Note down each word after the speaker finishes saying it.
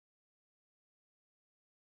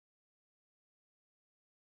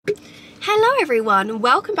Hello everyone,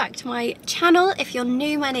 welcome back to my channel. If you're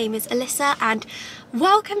new, my name is Alissa and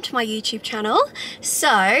welcome to my YouTube channel. So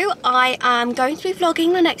I am going to be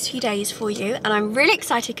vlogging the next few days for you and I'm really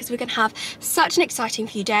excited because we're going to have such an exciting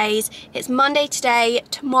few days. It's Monday today,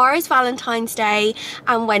 tomorrow's Valentine's Day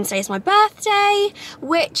and Wednesday is my birthday,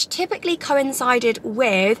 which typically coincided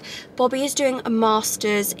with Bobby is doing a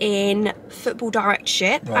master's in football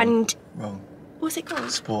directorship. Wrong. What's it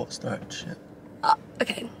called? Sports directorship.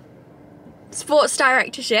 Okay. Sports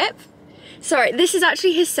directorship. Sorry, this is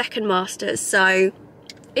actually his second master's, so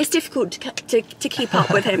it's difficult to keep up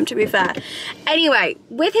with him, to be fair. Anyway,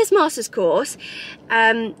 with his master's course,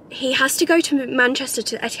 he has to go to Manchester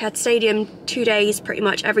to Etihad Stadium 2 days pretty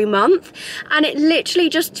much every month, and it literally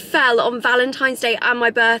just fell on Valentine's Day and my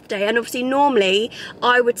birthday. And obviously normally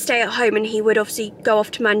I would stay at home and he would obviously go off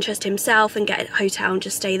to Manchester himself and get a hotel and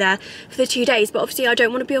just stay there for the 2 days, but obviously I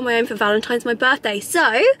don't want to be on my own for Valentine's, my birthday,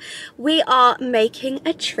 so we are making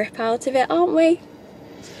a trip out of it, aren't we?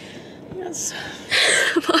 Yes.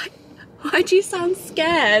 Why do you sound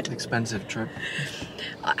scared? Expensive trip.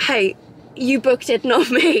 Hey, you booked it,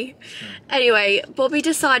 not me. Anyway, Bobby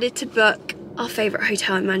decided to book our favourite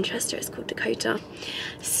hotel in Manchester. It's called Dakota.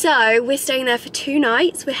 So we're staying there for 2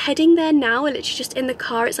 nights. We're heading there now. We're literally just in the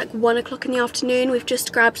car. It's like 1 o'clock in the afternoon. We've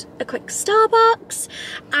just grabbed a quick Starbucks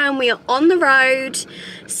and we are on the road.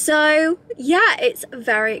 So yeah, it's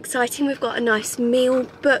very exciting. We've got a nice meal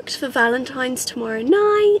booked for Valentine's tomorrow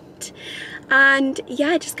night. And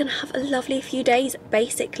yeah, just gonna have a lovely few days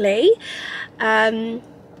basically.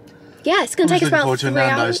 Yeah, it's gonna take us about 3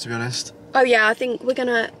 hours. To be honest. Oh yeah, I think we're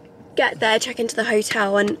gonna get there, check into the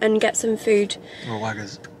hotel and get some food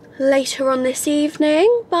later on this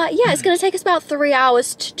evening. But yeah, it's gonna take us about 3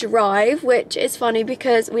 hours to drive, which is funny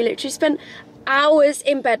because we literally spent hours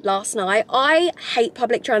in bed last night. I hate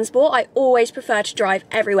public transport. I always prefer to drive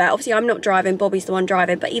everywhere. Obviously I'm not driving, Bobby's the one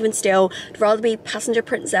driving, but even still I'd rather be passenger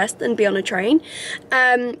princess than be on a train.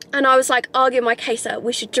 And I was like arguing my case that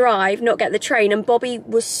we should drive, not get the train, and Bobby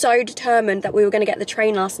was so determined that we were going to get the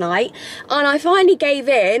train last night, and I finally gave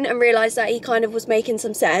in and realised that he kind of was making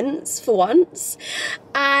some sense for once,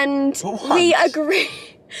 and we agreed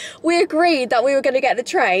that we were going to get the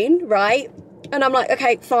train, right? And I'm like,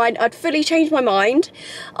 okay, fine. I'd fully changed my mind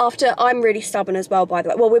after. I'm really stubborn as well, by the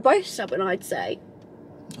way. Well, we're both stubborn, I'd say.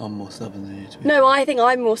 I'm more stubborn than you two. No, I think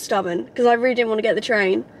I'm more stubborn because I really didn't want to get the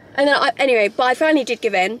train. And then, anyway, but I finally did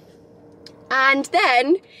give in. And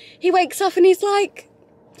then he wakes up and he's like,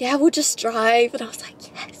 yeah, we'll just drive. And I was like,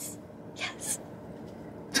 yes, yes.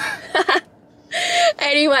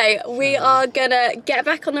 Anyway, we are gonna get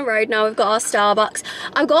back on the road now. We've got our Starbucks.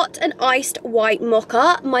 I've got an iced white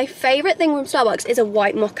mocha. My favourite thing from Starbucks is a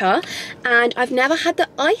white mocha, and I've never had the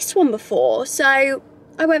iced one before, so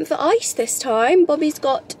I went for ice this time. Bobby's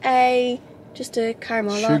got just a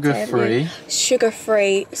caramel latte.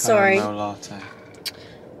 Sugar-free, sorry. Caramel latte.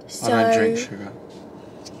 So, I don't drink sugar.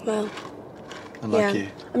 Well, Unlike you.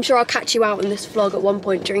 I'm sure I'll catch you out in this vlog at one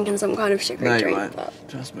point drinking some kind of sugary drink. Right. But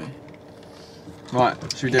Trust me. Right,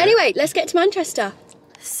 should we do Anyway, let's get to Manchester.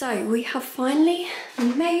 So we have finally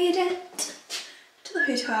made it to the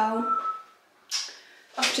hotel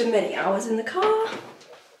after many hours in the car.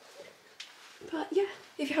 But yeah,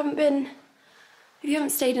 if you haven't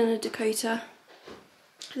stayed in a Dakota,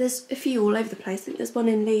 there's a few all over the place. I think there's one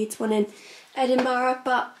in Leeds, one in Edinburgh,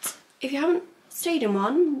 but if you haven't stayed in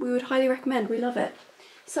one, we would highly recommend. We love it.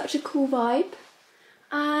 Such a cool vibe.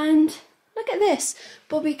 And look at this.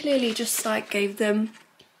 Bobby clearly just like gave them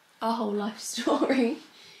our whole life story.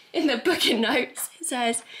 In the booking notes it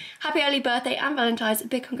says, happy early birthday and Valentine's. A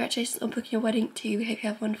big congratulations on booking your wedding too. We hope you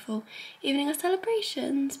have a wonderful evening of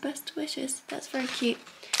celebrations. Best wishes. That's very cute.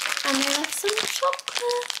 And they left some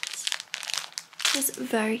chocolate. It's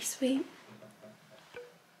very sweet.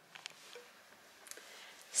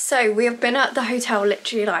 So we have been at the hotel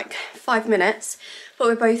literally like 5 minutes, but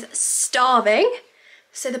we're both starving.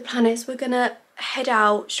 So the plan is we're gonna head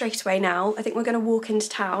out straight away now. I think we're gonna walk into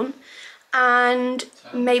town and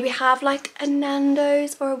maybe have like a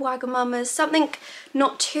Nando's or a Wagamama's, something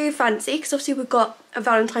not too fancy because obviously we've got a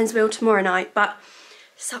Valentine's meal tomorrow night, but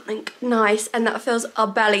something nice and that fills our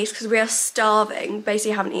bellies because we are starving.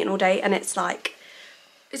 Basically haven't eaten all day and it's like,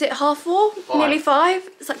 is it 4:30? Nearly 5?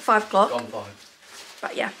 It's like 5 o'clock. Gone 5.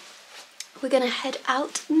 But yeah, we're gonna head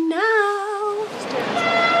out now.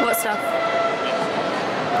 What stuff?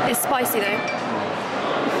 It's spicy though.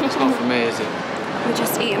 It's not for me, is it? We're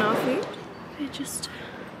just eating our food. We're just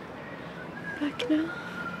back now.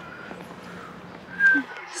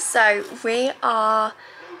 So we are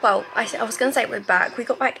well, I was going to say we're back. We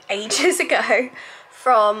got back ages ago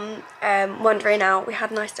from wandering out. We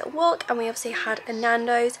had a nice little walk and we obviously had a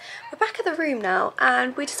Nando's. We're back at the room now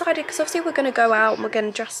and we decided, because obviously we're going to go out and we're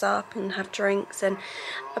going to dress up and have drinks and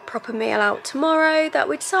a proper meal out tomorrow, that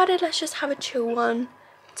we decided let's just have a chill one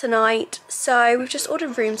tonight. So we've just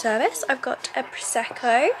ordered room service. I've got a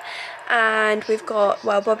Prosecco and we've got,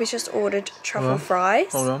 well, Bobby's just ordered truffle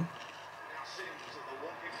fries. Hold on.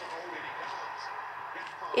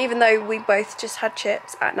 Even though we both just had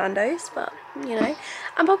chips at Nando's, but you know,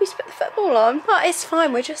 and Bobby's put the football on, but it's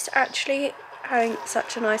fine. We're just actually having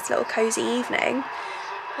such a nice little cozy evening.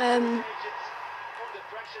 And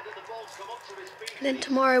then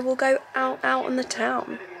tomorrow we'll go out on the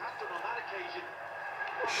town.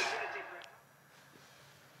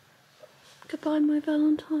 Goodbye, my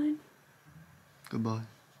Valentine. Goodbye.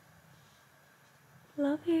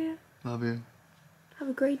 Love you. Love you. Have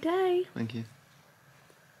a great day. Thank you.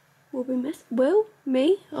 We'll be missing. Will?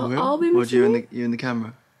 Me? I'll be What, missing you in the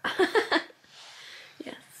camera?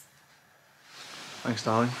 Yes. Thanks,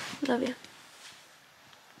 darling. Love you.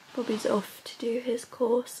 Bobby's off to do his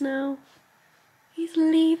course now. He's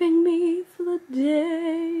leaving me for the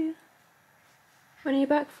day. When are you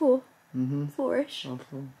back for? 4-ish?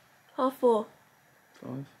 Half 4. 4:30.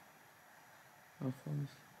 5. Half 5.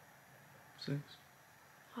 6.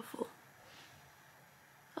 4:30.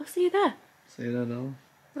 I'll see you there. See you there, darling.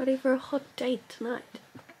 Ready for a hot date tonight.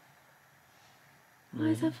 Why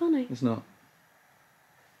is that funny? It's not.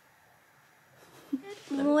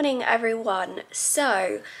 Good morning, everyone.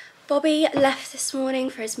 So, Bobby left this morning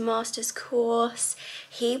for his master's course.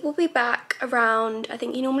 He will be back around, I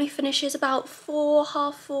think he normally finishes about 4,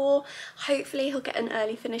 half 4. Hopefully he'll get an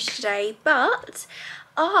early finish today, but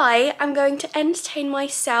I am going to entertain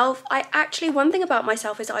myself. One thing about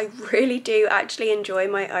myself is I really do actually enjoy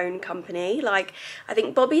my own company. Like, I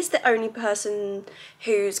think Bobby's the only person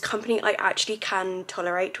whose company I actually can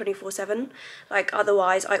tolerate 24/7. Like,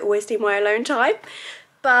 otherwise I always need my alone time.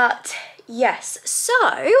 But yes, so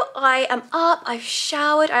I am up, I've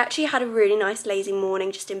showered. I actually had a really nice lazy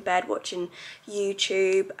morning just in bed watching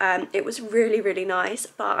YouTube. It was really, really nice,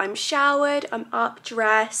 but I'm showered, I'm up,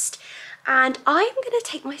 dressed, and I'm going to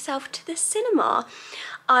take myself to the cinema.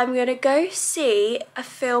 I'm going to go see a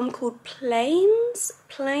film called Plane.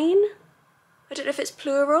 I don't know if it's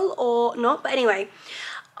plural or not, but anyway,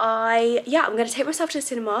 I'm going to take myself to the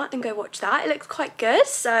cinema and go watch that. It looks quite good,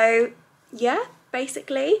 so yeah.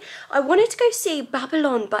 Basically, I wanted to go see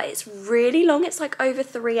Babylon, but it's really long. It's like over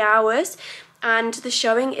 3 hours and the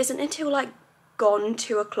showing isn't until like gone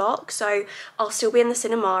 2 o'clock, so I'll still be in the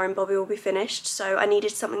cinema and Bobby will be finished, so I needed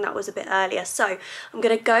something that was a bit earlier. So I'm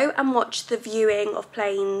gonna go and watch the viewing of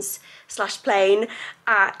Plane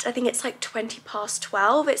at, I think it's like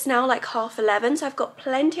 12:20. It's now like 11:30, so I've got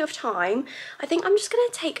plenty of time. I think I'm just gonna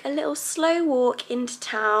take a little slow walk into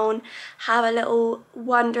town, have a little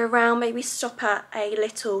wander around, maybe stop at a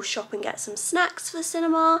little shop and get some snacks for the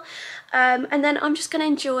cinema, and then I'm just gonna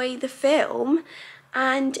enjoy the film.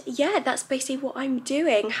 And yeah, that's basically what I'm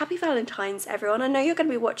doing. Happy Valentine's, everyone. I know you're going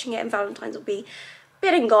to be watching it and Valentine's will be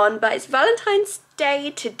bit and gone, but it's Valentine's Day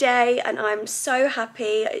today and I'm so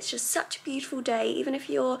happy. It's just such a beautiful day. Even if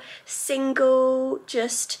you're single,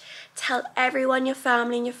 just tell everyone, your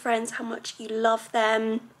family and your friends, how much you love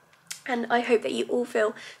them. And I hope that you all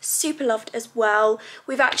feel super loved as well.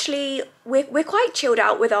 We're quite chilled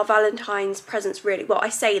out with our Valentine's presents, really. Well, I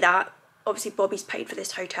say that. Obviously Bobby's paid for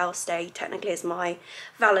this hotel stay, technically as my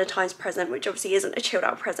Valentine's present, which obviously isn't a chilled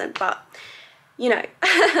out present, but you know,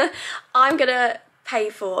 I'm gonna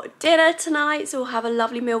pay for dinner tonight, so we'll have a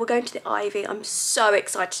lovely meal. We're going to the Ivy. I'm so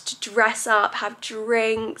excited to dress up, have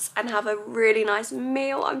drinks and have a really nice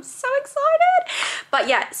meal. I'm so excited. But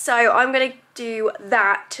yeah, so I'm gonna do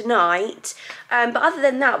that tonight, but other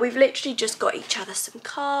than that, we've literally just got each other some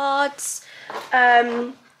cards,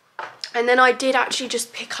 and then I did actually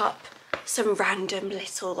just pick up some random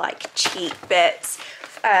little like cheap bits,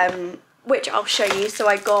 which I'll show you. So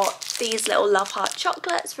I got these little love heart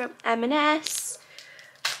chocolates from M&S.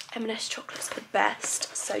 M&S chocolates are the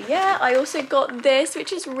best. So yeah, I also got this,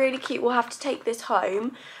 which is really cute. We'll have to take this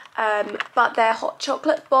home. But they're hot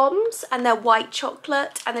chocolate bombs and they're white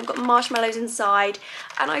chocolate and they've got marshmallows inside,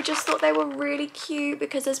 and I just thought they were really cute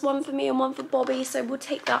because there's one for me and one for Bobby, so we'll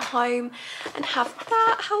take that home and have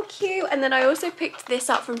that. How cute. And then I also picked this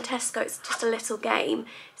up from Tesco. It's just a little game.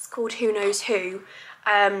 It's called Who Knows Who.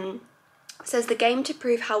 It says the game to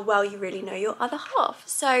prove how well you really know your other half,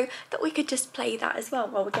 so that we could just play that as well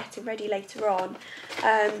while we're getting ready later on.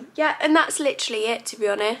 Yeah, and that's literally it, to be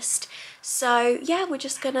honest. So yeah, we're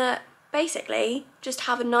just gonna basically just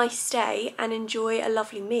have a nice day and enjoy a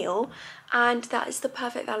lovely meal, and that is the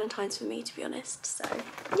perfect Valentine's for me, to be honest. So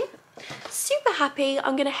yeah, super happy.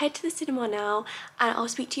 I'm gonna head to the cinema now and I'll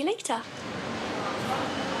speak to you later.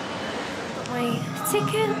 Got my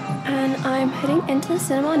ticket and I'm heading into the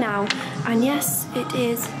cinema now, and yes, it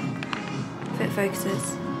is, if it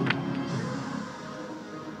focuses,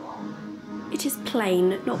 it is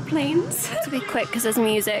plain, not planes. To be quick because there's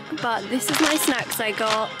music, but this is my snacks I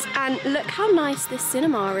got, and look how nice this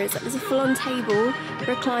cinema is. There's a full-on table,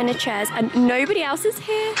 recliner chairs, and nobody else is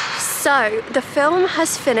here. So the film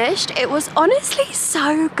has finished. It was honestly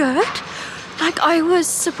so good. Like, I was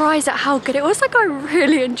surprised at how good it was. Like, I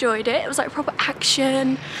really enjoyed it. It was like proper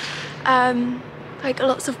action, like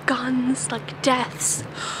lots of guns, like deaths.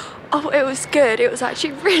 Oh, it was good. It was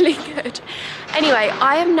actually really good. Anyway,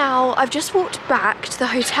 I've just walked back to the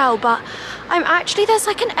hotel, but there's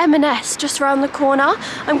like an M&S just around the corner.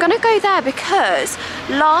 I'm gonna go there because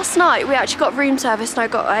last night we actually got room service and I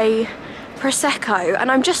got a Prosecco, and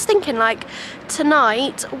I'm just thinking, like,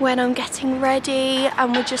 tonight when I'm getting ready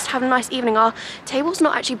and we're just having a nice evening, our table's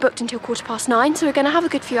not actually booked until 9:15, so we're gonna have a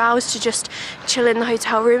good few hours to just chill in the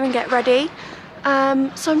hotel room and get ready.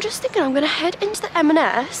 So I'm just thinking I'm gonna head into the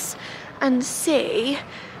M&S and see.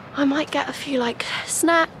 I might get a few like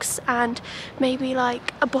snacks and maybe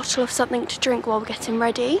like a bottle of something to drink while we're getting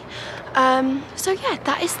ready. So yeah,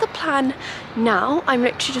 that is the plan now. I'm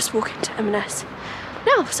literally just walking to M&S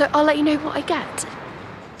now, so I'll let you know what I get.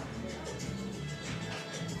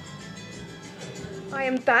 I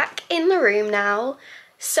am back in the room now.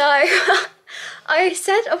 So I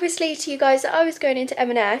said obviously to you guys that I was going into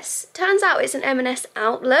M&S. Turns out it's an M&S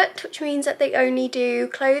outlet, which means that they only do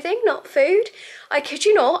clothing, not food. I kid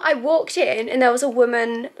you not, I walked in and there was a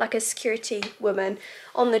woman, like a security woman,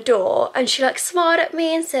 on the door, and she like smiled at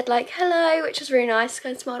me and said like hello, which was really nice.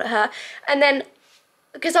 Kind of smiled at her, and then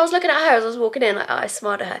because I was looking at her as I was walking in, like, oh, I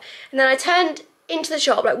smiled at her, and then I turned into the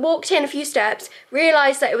shop, like walked in a few steps,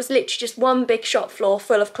 realised that it was literally just one big shop floor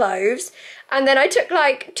full of clothes, and then I took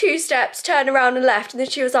like 2 steps, turned around and left, and then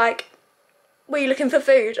she was like, were you looking for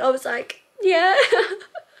food? I was like, yeah.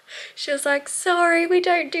 She was like, sorry, we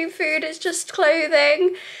don't do food, it's just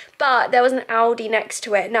clothing. But there was an Aldi next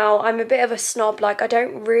to it. Now, I'm a bit of a snob, like I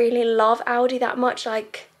don't really love Aldi that much,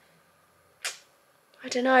 like, I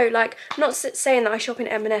don't know, like, I'm not saying that I shop in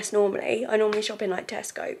M&S normally. I normally shop in like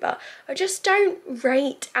Tesco, but I just don't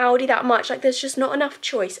rate Aldi that much. Like, there's just not enough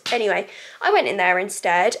choice. Anyway, I went in there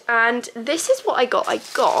instead, and this is what I got. I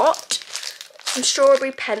got some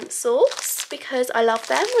strawberry pencils because I love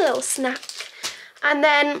them, a little snack. And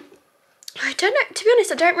then, I don't know, to be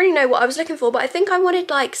honest, I don't really know what I was looking for, but I think I wanted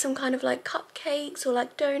like some kind of like cupcakes or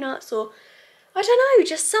like donuts or, I don't know,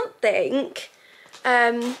 just something.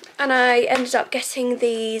 And I ended up getting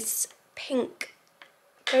these pink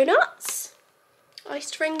donuts,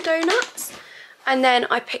 iced ring donuts, and then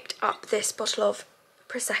I picked up this bottle of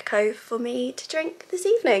Prosecco for me to drink this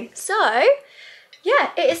evening. So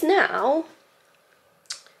yeah, it is now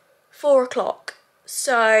 4 o'clock.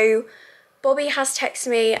 So Bobby has texted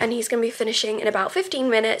me and he's going to be finishing in about 15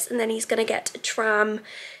 minutes, and then he's going to get a tram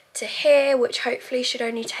to here, which hopefully should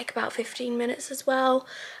only take about 15 minutes as well.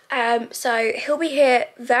 So he'll be here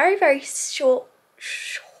very, very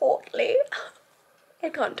shortly. I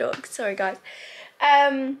can't talk, sorry guys.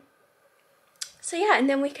 So yeah, and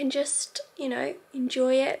then we can just, you know,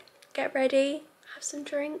 enjoy it, get ready, have some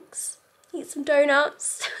drinks, eat some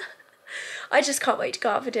donuts. I just can't wait to go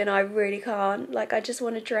out for dinner, I really can't. Like, I just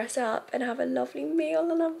want to dress up and have a lovely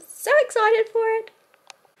meal, and I'm so excited for it.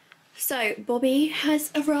 So, Bobby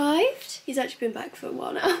has arrived. He's actually been back for a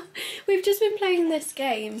while now. We've just been playing this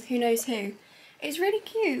game, Who Knows Who. It's really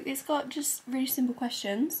cute. It's got just really simple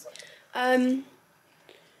questions. I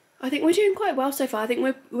think we're doing quite well so far. I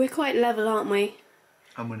think we're quite level, aren't we?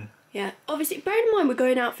 I'm winning. Yeah. Obviously, bear in mind we're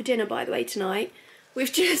going out for dinner, by the way, tonight.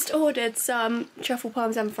 We've just ordered some truffle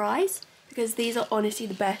parmesan fries, because these are honestly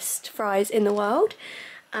the best fries in the world.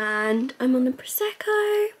 And I'm on the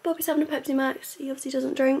Prosecco. Bobby's having a Pepsi Max. He obviously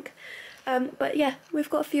doesn't drink. But yeah, we've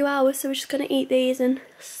got a few hours, so we're just going to eat these and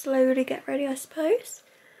slowly get ready, I suppose.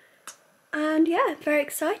 And yeah, very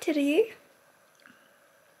excited. Are you?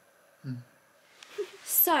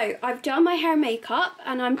 So, I've done my hair and makeup,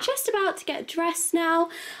 and I'm just about to get dressed now.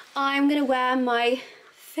 I'm going to wear my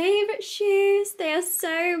favourite shoes. They are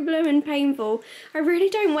so blooming painful. I really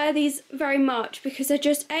don't wear these very much because they're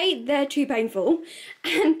just, A, they're too painful,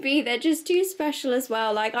 and B, they're just too special as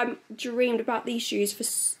well. Like, I've dreamed about these shoes for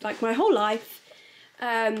like my whole life.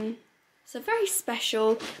 So very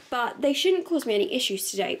special, but they shouldn't cause me any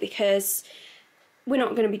issues today because we're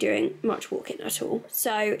not going to be doing much walking at all.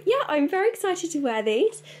 So yeah, I'm very excited to wear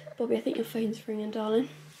these. Bobby, I think your phone's ringing, darling.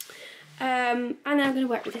 And then I'm going to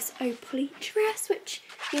wear it with this opally dress, which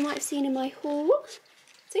you might have seen in my haul.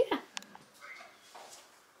 So yeah.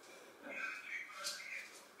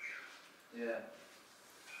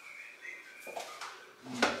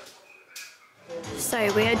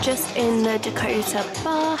 So we are just in the Dakota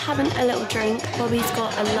bar having a little drink. Bobby's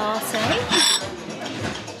got a latte.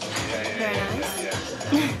 Very nice.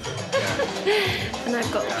 And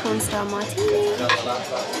I've got a cornstarch martini.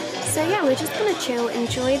 So yeah, we're just gonna chill,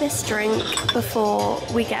 enjoy this drink before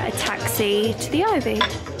we get a taxi to the Ivy. The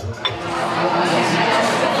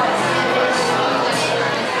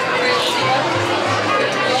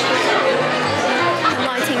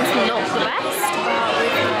lighting's not the best, but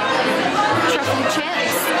we've got truffle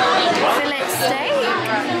chips, fillet steak,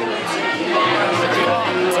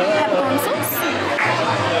 peppercorn sauce.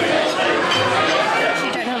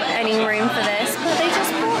 Actually don't have any room for this, but they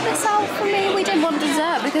just brought this out for me. We didn't want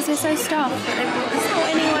dessert because we're so stuffed, but they brought this out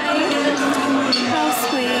anyway. How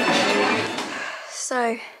sweet.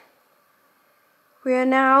 So, we are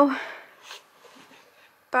now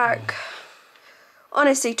back.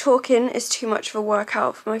 Honestly, talking is too much of a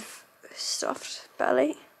workout for my stuffed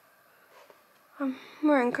belly.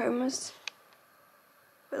 We're in comas.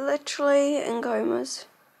 We're literally in comas.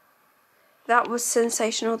 That was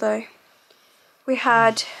sensational though. We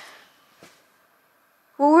had...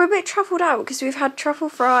 Well, we're a bit truffled out because we've had truffle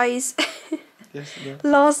fries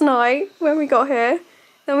last night when we got here.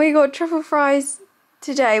 Then we got truffle fries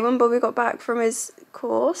today when Bobby got back from his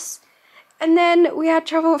course. And then we had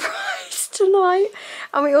truffle fries tonight.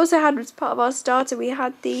 And we also had, as part of our starter, we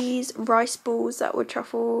had these rice balls that were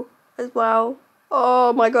truffle as well.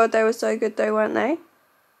 Oh my god, they were so good though, weren't they?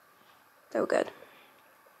 They were good.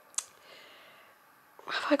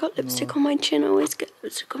 Have I got lipstick on my chin? I always get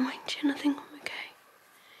lipstick on my chin. I think I'm okay.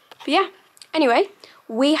 But yeah, anyway,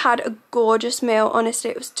 we had a gorgeous meal. Honestly,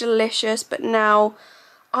 it was delicious. But now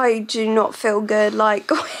I do not feel good.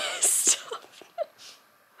 Like, stuff.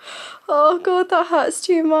 Oh god, that hurts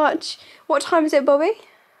too much. What time is it, Bobby?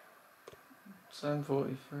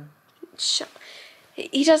 7:43. Shut.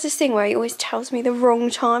 He does this thing where he always tells me the wrong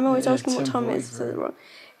time. I always ask him what time it is. So wrong.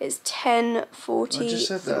 It's 10:43. I just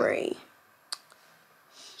said that.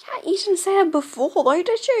 Yeah, you didn't say that before though,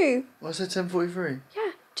 did you? Well, I said 10:43.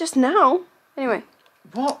 Yeah, just now. Anyway.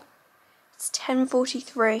 What? It's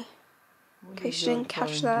 10:43. In case you didn't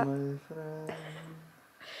catch that.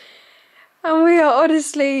 And we are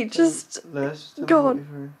honestly just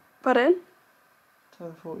gone. Pardon?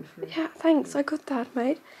 10:43. Yeah, thanks. I got that,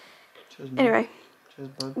 mate. Cheers, mate. Anyway, cheers,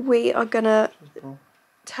 bud. we are gonna Cheers,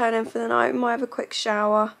 turn in for the night. We might have a quick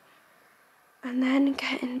shower. And then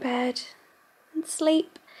get in bed and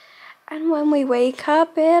sleep. And when we wake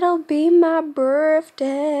up, it'll be my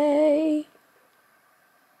birthday.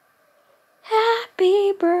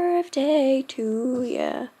 Happy birthday to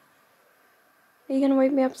ya. Are you gonna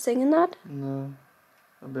wake me up singing that? No.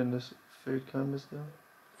 I've been this food coma still.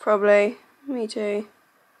 Probably. Me too.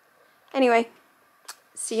 Anyway,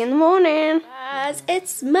 see you in the morning. As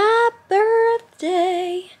it's my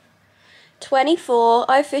birthday. 24.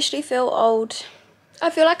 I officially feel old. I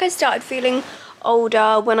feel like I started feeling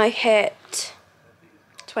older when I hit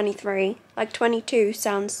 23. Like 22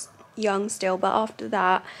 sounds young still, but after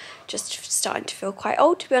that just starting to feel quite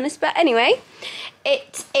old, to be honest. But anyway,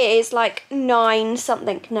 it is like 9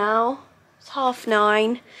 something now. It's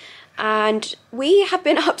 9:30 and we have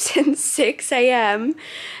been up since 6 AM.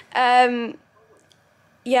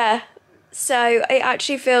 Yeah, so it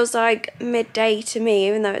actually feels like midday to me,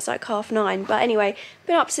 even though it's like 9:30. But anyway,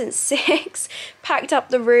 been up since 6, packed up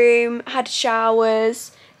the room, had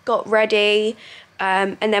showers, got ready,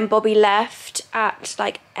 and then Bobby left at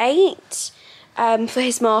like 8 for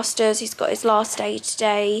his masters. He's got his last day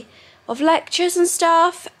today of lectures and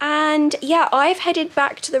stuff, and yeah, I've headed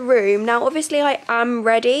back to the room. Now obviously I am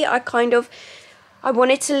ready. I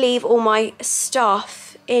wanted to leave all my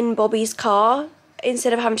stuff in Bobby's car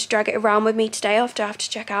instead of having to drag it around with me today after I have to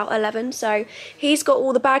check out 11. So he's got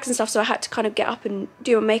all the bags and stuff, so I had to kind of get up and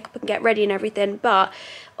do my makeup and get ready and everything. But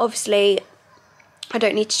obviously I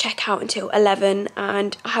don't need to check out until 11,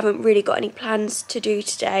 and I haven't really got any plans to do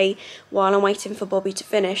today while I'm waiting for Bobby to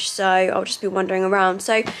finish, so I'll just be wandering around.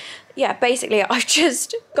 So yeah, basically I've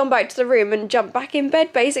just gone back to the room and jumped back in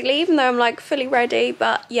bed basically, even though I'm like fully ready.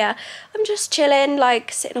 But yeah, I'm just chilling,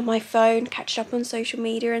 like sitting on my phone, catching up on social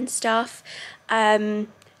media and stuff. And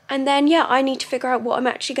then yeah, I need to figure out what I'm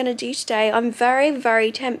actually going to do today. I'm very,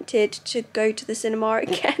 very tempted to go to the cinema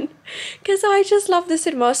again because I just love the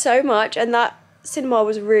cinema so much, and that cinema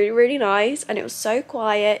was really, really nice and it was so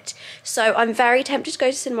quiet. So I'm very tempted to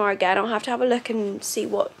go to cinema again. I'll have to have a look and see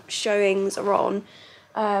what showings are on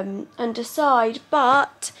and decide.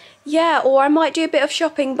 But yeah, or I might do a bit of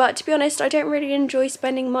shopping, but to be honest, I don't really enjoy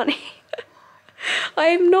spending money.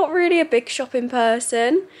 I'm not really a big shopping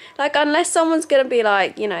person. Like, unless someone's gonna be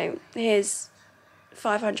like, you know, here's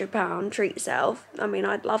 £500, treat yourself. I mean,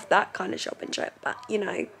 I'd love that kind of shopping trip, but you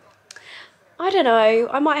know, I don't know,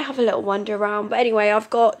 I might have a little wander around. But anyway, I've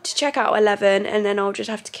got to check out 11 and then I'll just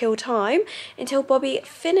have to kill time until Bobby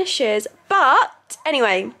finishes. But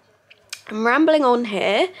anyway, I'm rambling on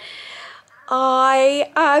here.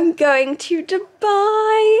 I am going to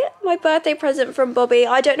Dubai. My birthday present from Bobby.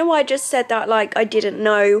 I don't know why I just said that like I didn't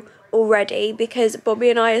know already, because Bobby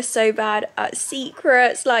and I are so bad at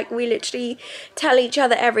secrets. Like, we literally tell each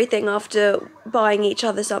other everything after buying each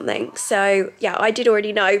other something. So yeah, I did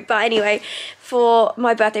already know. But anyway, for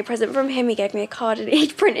my birthday present from him, he gave me a card and he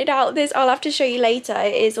printed out this. I'll have to show you later.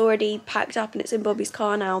 It is already packed up and it's in Bobby's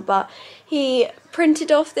car now, but he printed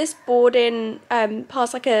off this boarding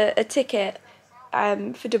pass, like a ticket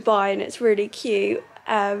for Dubai, and it's really cute.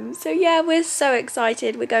 So yeah, we're so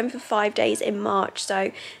excited. We're going for 5 days in March,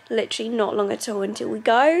 so literally not long at all until we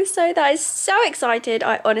go. So that is so excited.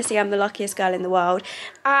 I honestly am the luckiest girl in the world.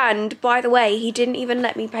 And by the way, he didn't even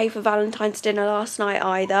let me pay for Valentine's dinner last night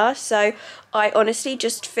either. So I honestly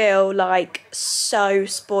just feel like so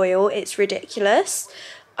spoiled. It's ridiculous.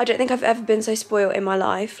 I don't think I've ever been so spoiled in my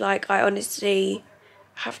life. Like, I honestly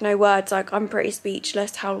have no words. Like, I'm pretty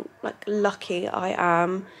speechless how like lucky I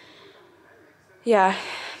am. Yeah,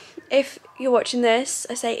 if you're watching this,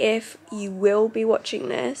 I say if, you will be watching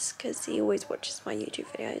this, because he always watches my YouTube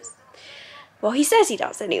videos. Well, he says he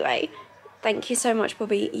does anyway. Thank you so much,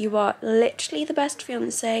 Bobby. You are literally the best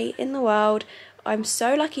fiance in the world. I'm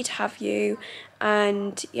so lucky to have you,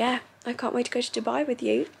 and yeah, I can't wait to go to Dubai with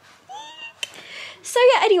you. So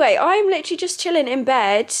yeah, anyway, I'm literally just chilling in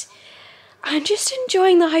bed and just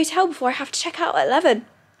enjoying the hotel before I have to check out at 11.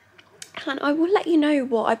 And I will let you know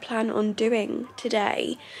what I plan on doing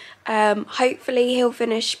today. Hopefully he'll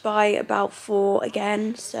finish by about 4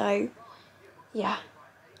 again, so yeah,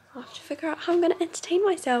 I'll have to figure out how I'm going to entertain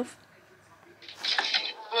myself.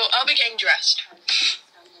 Well, I'll be getting dressed.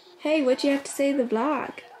 Hey, what do you have to say to the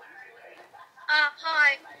vlog?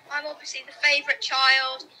 Hi, I'm obviously the favourite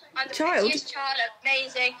child. I'm the prettiest child,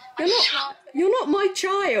 amazing. You're not my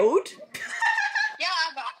child. Yeah,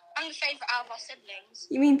 but I'm the favourite out of our siblings.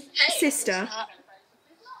 You mean sister?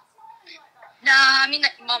 Nah, I mean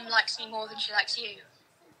like Mum likes me more than she likes you.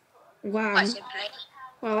 Wow. Quite simply.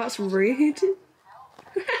 Wow, that's rude.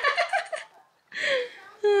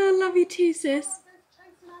 Oh, love you too, sis.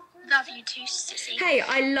 Love you too, sissy. Hey,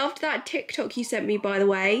 I loved that TikTok you sent me, by the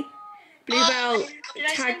way. Bluebell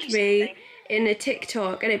tagged me in a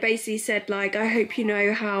TikTok, and it basically said like, I hope you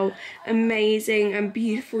know how amazing and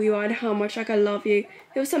beautiful you are and how much like I love you.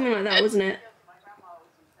 It was something like that, wasn't it?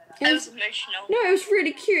 It was emotional. No, it was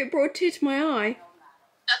really cute. It brought a tear to my eye.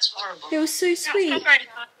 That's horrible. It was so sweet. That's not very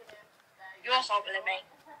fun. You're horrible, Emmy.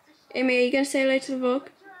 Amy, are you going to say hello to the vlog?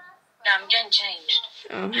 No, I'm getting changed.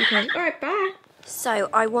 Oh, okay. Alright, bye. So,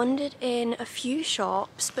 I wandered in a few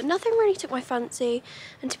shops, but nothing really took my fancy.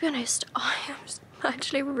 And to be honest, I am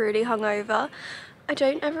actually really hungover. I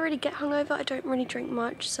don't ever really get hungover. I don't really drink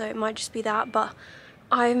much, so it might just be that. But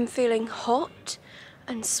I'm feeling hot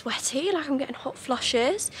and sweaty, like I'm getting hot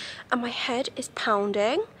flushes, and my head is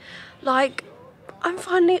pounding. Like, I'm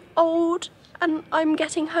finally old and I'm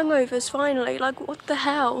getting hangovers finally. Like, what the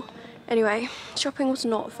hell? Anyway, shopping was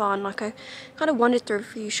not fun. Like, I kind of wandered through a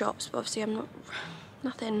few shops, but obviously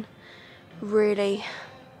nothing really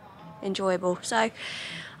enjoyable. So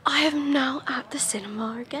I am now at the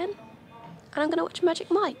cinema again, and I'm gonna watch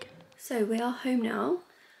Magic Mike. So we are home now,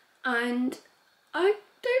 and I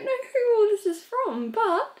don't know who all this is from,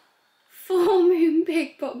 but 4 Moon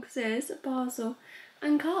big boxes, a parcel,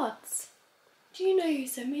 and cards. Do you know who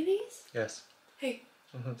sent me these? Yes. Who?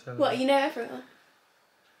 I'm not telling What, you. you know everyone?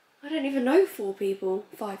 I don't even know 4 people,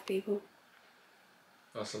 5 people.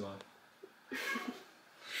 That's a lie.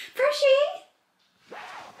 Brushy!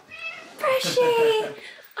 Brushy!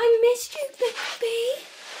 I missed you, baby!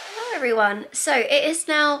 Hello everyone. So it is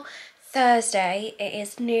now Thursday. It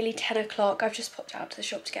is nearly 10 o'clock. I've just popped out to the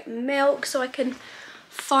shop to get milk so I can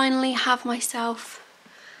finally have myself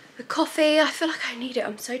a coffee. I feel like I need it.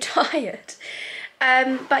 I'm so tired.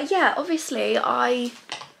 But yeah, obviously I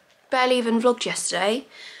barely even vlogged yesterday.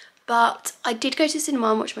 But I did go to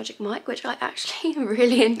cinema and watch Magic Mike, which I actually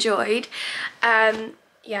really enjoyed.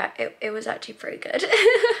 Yeah, it was actually pretty good.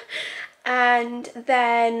 And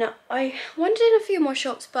then I wandered in a few more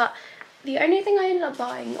shops, but the only thing I ended up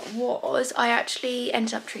buying was I actually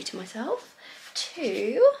ended up treating myself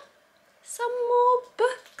to some more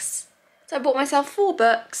books. So I bought myself 4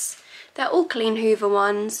 books. They're all Colleen Hoover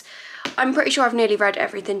ones. I'm pretty sure I've nearly read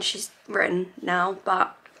everything she's written now,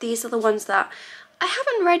 but these are the ones that I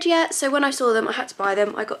haven't read yet, so when I saw them I had to buy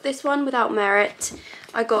them. I got this one, Without Merit.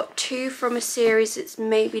 I got 2 from a series, it's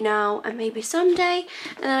Maybe Now and Maybe Someday,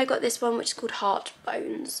 and then I got this one which is called Heart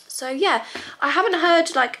Bones. So yeah, I haven't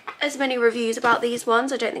heard like as many reviews about these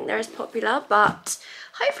ones. I don't think they're as popular, but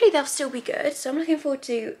hopefully they'll still be good, so I'm looking forward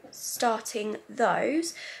to starting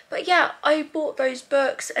those. But yeah, I bought those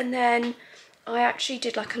books, and then I actually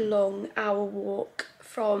did like a long hour walk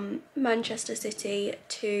from Manchester City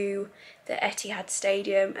to the Etihad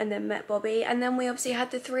Stadium and then met Bobby, and then we obviously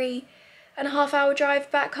had the 3.5 hour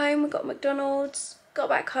drive back home. We got McDonald's, got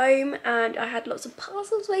back home, and I had lots of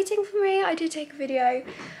parcels waiting for me. I did take a video,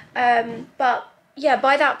 but yeah,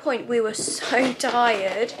 by that point we were so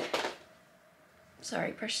tired.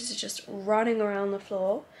 Sorry, Precious is just running around the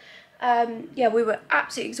floor. Yeah, we were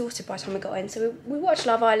absolutely exhausted by the time we got in, so we watched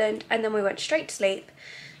Love Island and then we went straight to sleep.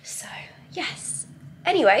 So yes,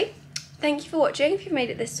 anyway, thank you for watching. If you've made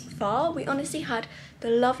it this far, we honestly had the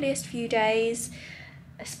loveliest few days,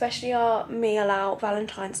 especially our meal out.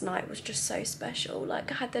 Valentine's night was just so special.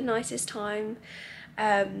 Like, I had the nicest time.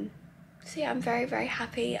 So yeah, I'm very, very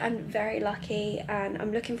happy and very lucky, and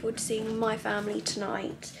I'm looking forward to seeing my family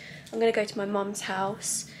tonight. I'm going to go to my mum's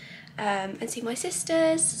house and see my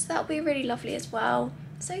sisters, so that'll be really lovely as well.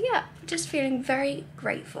 So yeah, just feeling very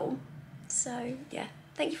grateful. So yeah,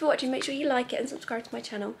 thank you for watching. Make sure you like it and subscribe to my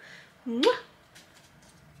channel. Mwah!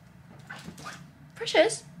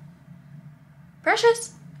 Precious?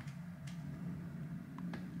 Precious?